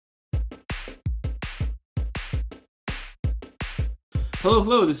Hello,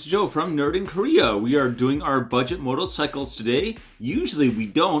 hello, this is Joe from Nerd in Korea. We are doing our budget modal cycles today. Usually we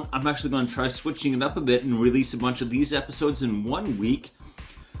don't. I'm actually going to try switching it up a bit and release a bunch of these episodes in 1 week.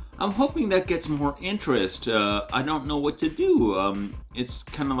 I'm hoping that gets more interest. I don't know what to do. It's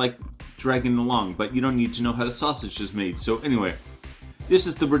kind of like dragging along, but you don't need to know how the sausage is made. So anyway, this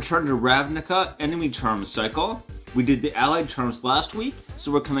is the Return to Ravnica enemy charm cycle. We did the allied charms last week,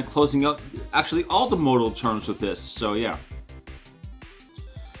 so we're kind of closing out actually all the modal charms with this. So yeah.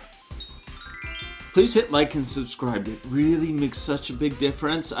 Please hit like and subscribe. It really makes such a big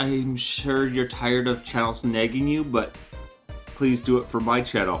difference. I'm sure you're tired of channels nagging you, but please do it for my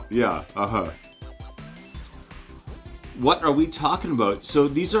channel. Yeah, What are we talking about? So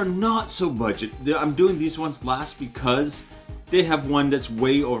these are not so budget. I'm doing these ones last because they have one that's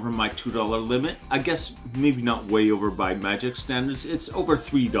way over my $2 limit. I guess maybe not way over by Magic standards. It's over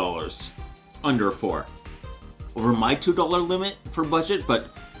 $3, under 4. Over my $2 limit for budget,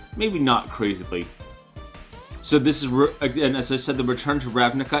 but maybe not crazily. So this is, again, as I said, the Return to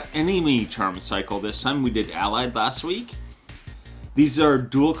Ravnica enemy charm cycle. This time we did allied last week. These are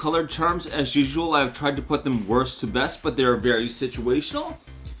dual colored charms. As usual, I've tried to put them worst to best, but they're very situational.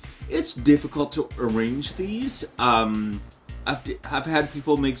 It's difficult to arrange these. I've had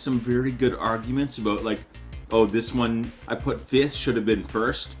people make some very good arguments about like, oh, this one I put 5th, should have been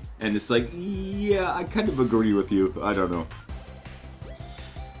 1st. And it's like, yeah, I kind of agree with you. I don't know.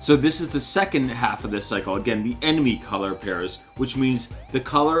 So this is the second half of this cycle. Again, the enemy color pairs, which means the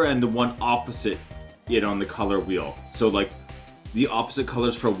color and the one opposite it on the color wheel. So like the opposite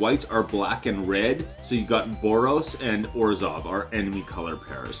colors for white are black and red. So you got Boros and Orzhov are enemy color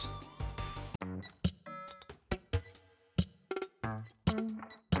pairs.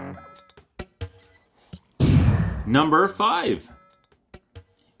 Number 5.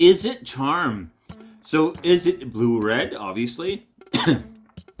 Is it charm? So is it blue-red, obviously?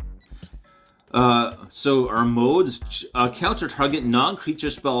 So our modes, counter target non-creature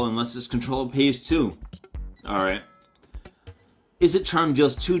spell unless its controller pays 2. Alright. Is it charm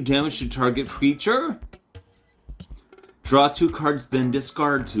deals 2 damage to target creature? Draw 2 cards, then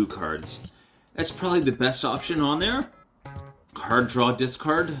discard 2 cards. That's probably the best option on there. Card draw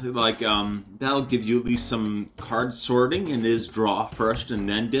discard, like that'll give you at least some card sorting, and is draw first and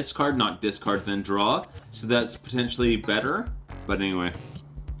then discard, not discard then draw. So that's potentially better. But anyway.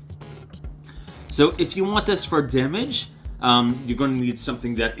 So if you want this for damage, you're going to need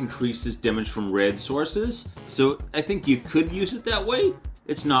something that increases damage from red sources. So I think you could use it that way.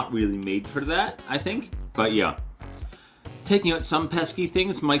 It's not really made for that, I think. But yeah. Taking out some pesky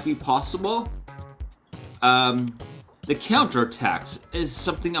things might be possible. The counter attacks is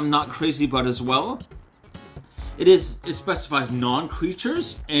something I'm not crazy about as well. It specifies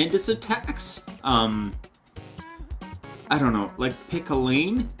non-creatures and its attacks. I don't know, like pick a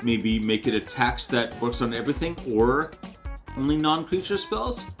lane, maybe make it attacks that works on everything or only non-creature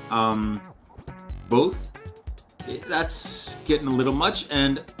spells. Both. That's getting a little much.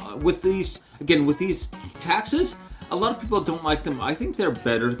 And with these, again, with these taxes, a lot of people don't like them. I think they're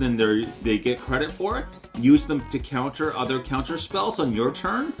better than they get credit for. Use them to counter other counter spells on your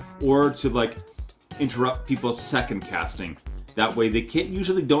turn, or to like interrupt people's second casting. That way they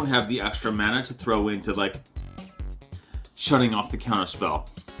usually don't have the extra mana to throw into like shutting off the counter spell.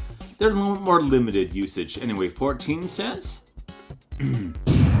 They're a little more limited usage. Anyway, 14 cents.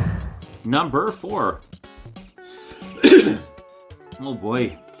 Number 4. Oh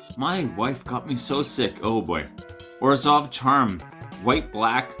boy, my wife got me so sick. Oh boy. Orzhov Charm, white,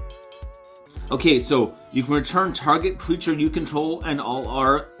 black. Okay, so you can return target creature you control and all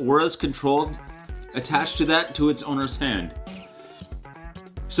auras controlled attached to that to its owner's hand.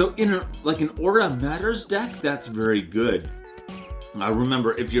 So in like an Aura Matters deck, that's very good.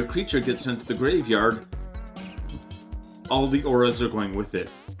 Remember, if your creature gets sent to the graveyard, all the auras are going with it.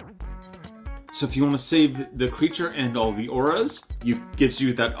 So if you want to save the creature and all the auras, it gives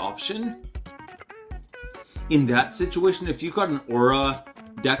you that option. In that situation, if you've got an Aura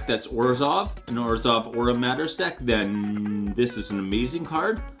deck that's Orzhov, an Orzhov Aura Matters deck, then this is an amazing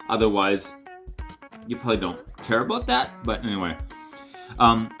card. Otherwise, you probably don't care about that, but anyway.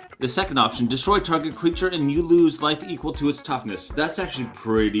 The second option, destroy target creature and you lose life equal to its toughness. That's actually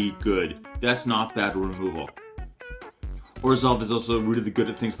pretty good. That's not bad removal. Orzhov is also really good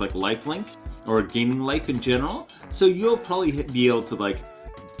at things like lifelink, or gaining life in general, so you'll probably be able to like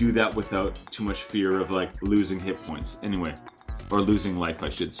do that without too much fear of like losing hit points. Anyway, or losing life, I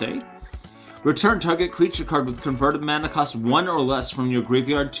should say. Return target creature card with converted mana cost 1 or less from your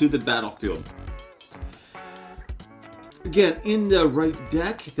graveyard to the battlefield. Again, in the right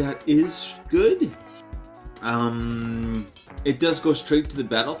deck, that is good. It does go straight to the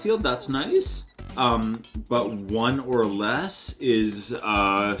battlefield. That's nice. But 1 or less is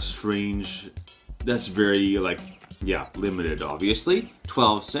strange. That's very, like, yeah, limited, obviously.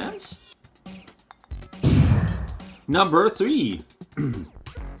 12 cents. Number 3.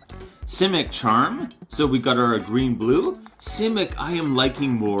 Simic Charm. So we got our green-blue. Simic I am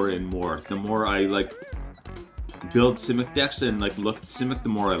liking more and more. The more I, like, build Simic decks and, like, look at Simic, the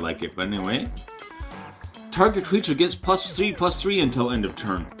more I like it. But anyway. Target creature gets +3/+3 until end of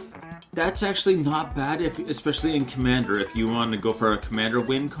turn. That's actually not bad, especially in Commander. If you want to go for a Commander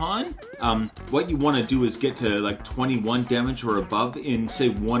win con, what you want to do is get to like 21 damage or above in, say,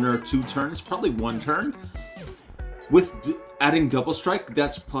 1 or 2 turns, probably 1 turn. With adding Double Strike,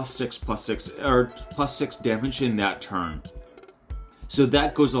 that's +6/+6, or +6 damage in that turn. So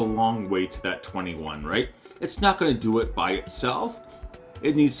that goes a long way to that 21, right? It's not going to do it by itself.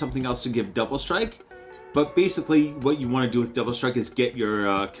 It needs something else to give Double Strike. But basically, what you want to do with Double Strike is get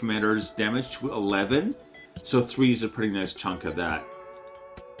your commander's damage to 11. So 3 is a pretty nice chunk of that.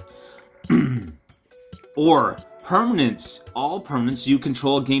 Or permanents. All permanents you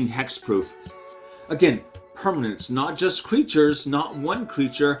control gain hexproof. Again, permanents, not just creatures, not one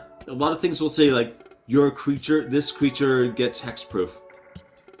creature. A lot of things will say like, your creature, this creature gets hexproof.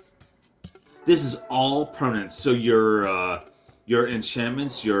 This is all permanents. So your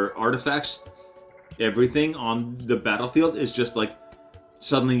enchantments, your artifacts, everything on the battlefield is just like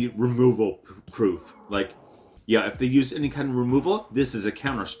suddenly removal proof. Like, yeah, if they use any kind of removal, this is a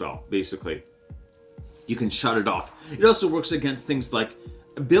counter spell, basically. You can shut it off. It also works against things like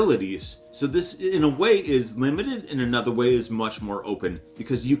abilities. So this, in a way, is limited, in another way is much more open,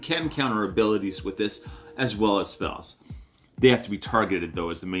 because you can counter abilities with this as well as spells. They have to be targeted, though,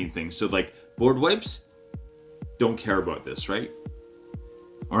 is the main thing. So, like, board wipes, don't care about this, right?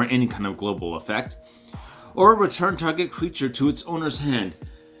 Or any kind of global effect. Or return target creature to its owner's hand.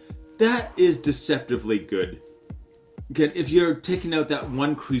 That is deceptively good. Again, if you're taking out that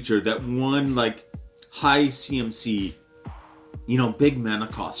one creature, that one, like, high CMC, you know, big mana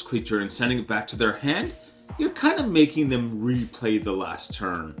cost creature and sending it back to their hand, you're kind of making them replay the last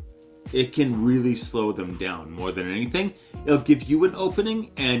turn. It can really slow them down more than anything. It'll give you an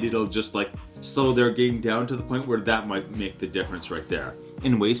opening and it'll just like slow their game down to the point where that might make the difference right there.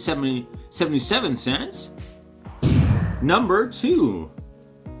 Anyway, 77 cents. Number 2.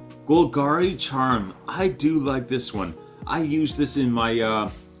 Golgari Charm. I do like this one. I use this in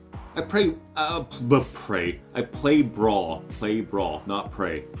my I play Brawl. Play Brawl, not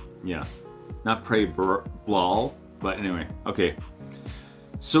Pray. Yeah. Not Pray Brawl, but anyway, okay.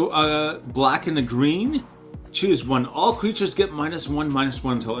 So, black and a green. Choose one. All creatures get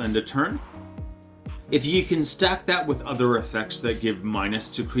 -1/-1 until end of turn. If you can stack that with other effects that give minus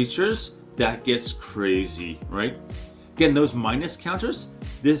to creatures, that gets crazy, right? Again, those minus counters,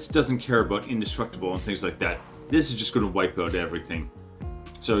 this doesn't care about indestructible and things like that. This is just going to wipe out everything.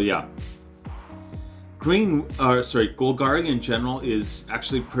 So yeah. Golgari in general is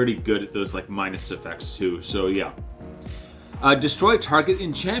actually pretty good at those like minus effects too. So yeah. Destroy target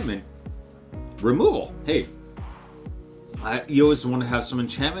enchantment. Removal. Hey. You always want to have some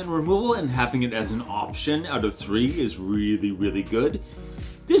enchantment removal, and having it as an option out of 3 is really, really good.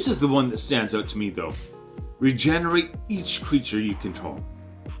 This is the one that stands out to me though. Regenerate each creature you control.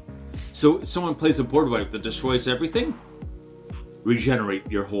 So if someone plays a board wipe that destroys everything,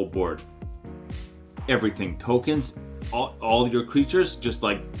 regenerate your whole board. Everything. Tokens, all your creatures, just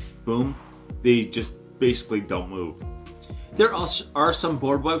like boom, they just basically don't move. There are some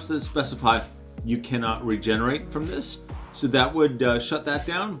board wipes that specify you cannot regenerate from this, so that would shut that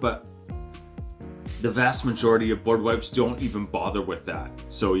down, but the vast majority of board wipes don't even bother with that.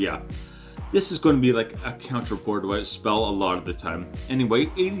 So yeah, this is going to be like a counter board wipe spell a lot of the time. Anyway,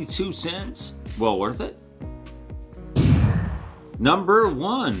 82 cents, well worth it. Number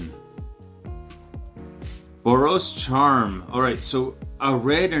 1. Boros Charm. Alright, so a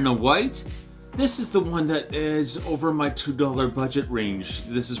red and a white. This is the one that is over my $2 budget range.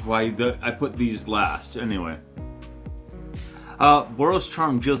 This is why I put these last. Anyway. Boros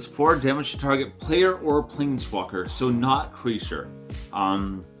Charm deals 4 damage to target player or planeswalker, so not creature.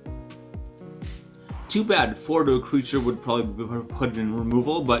 Too bad 4 to a creature would probably be put in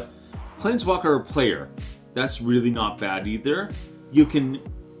removal, but planeswalker or player, that's really not bad either. You can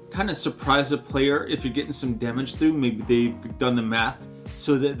kind of surprise a player if you're getting some damage through. Maybe they've done the math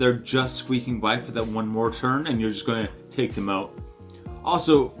so that they're just squeaking by for that one more turn and you're just going to take them out.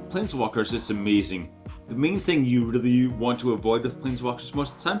 Also, planeswalkers, it's amazing. The main thing you really want to avoid with planeswalkers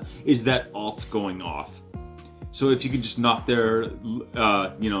most of the time is that alt going off. So if you could just knock their,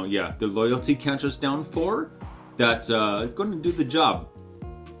 their loyalty counters down 4, that's going to do the job.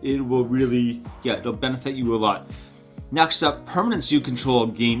 It will really, it'll benefit you a lot. Next up, permanents you control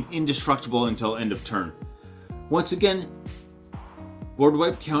gain indestructible until end of turn. Once again, board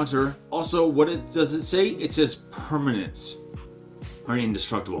wipe counter. Also, what does it say? It says permanents are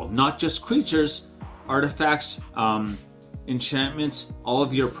indestructible. Not just creatures, artifacts, enchantments, all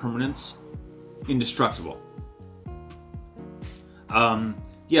of your permanents, indestructible.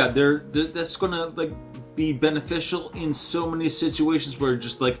 That's gonna be beneficial in so many situations where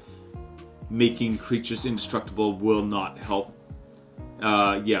just making creatures indestructible will not help.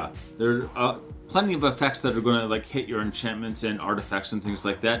 There are plenty of effects that are gonna hit your enchantments and artifacts and things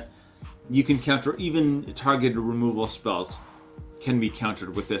like that. You can counter even targeted removal spells can be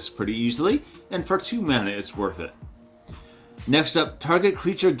countered with this pretty easily, and for 2 mana it's worth it. Next up, target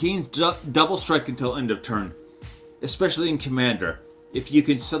creature gains double strike until end of turn. Especially in Commander. If you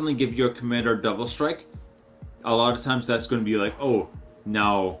can suddenly give your Commander double strike, a lot of times that's going to be oh,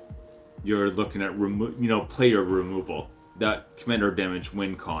 now you're looking at player removal. That Commander damage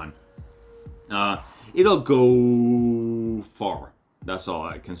win con. It'll go far. That's all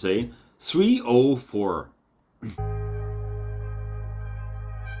I can say. 304.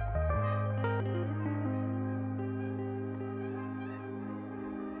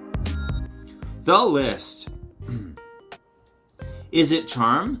 The list. Is it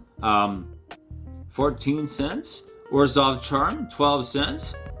Charm? 14 cents. Orzhov Charm, 12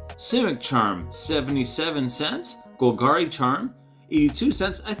 cents. Simic Charm, 77 cents. Golgari Charm, 82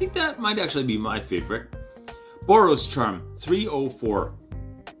 cents. I think that might actually be my favorite. Boros Charm, 304.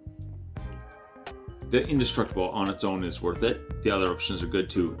 The indestructible on its own is worth it. The other options are good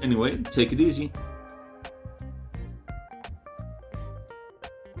too. Anyway, take it easy.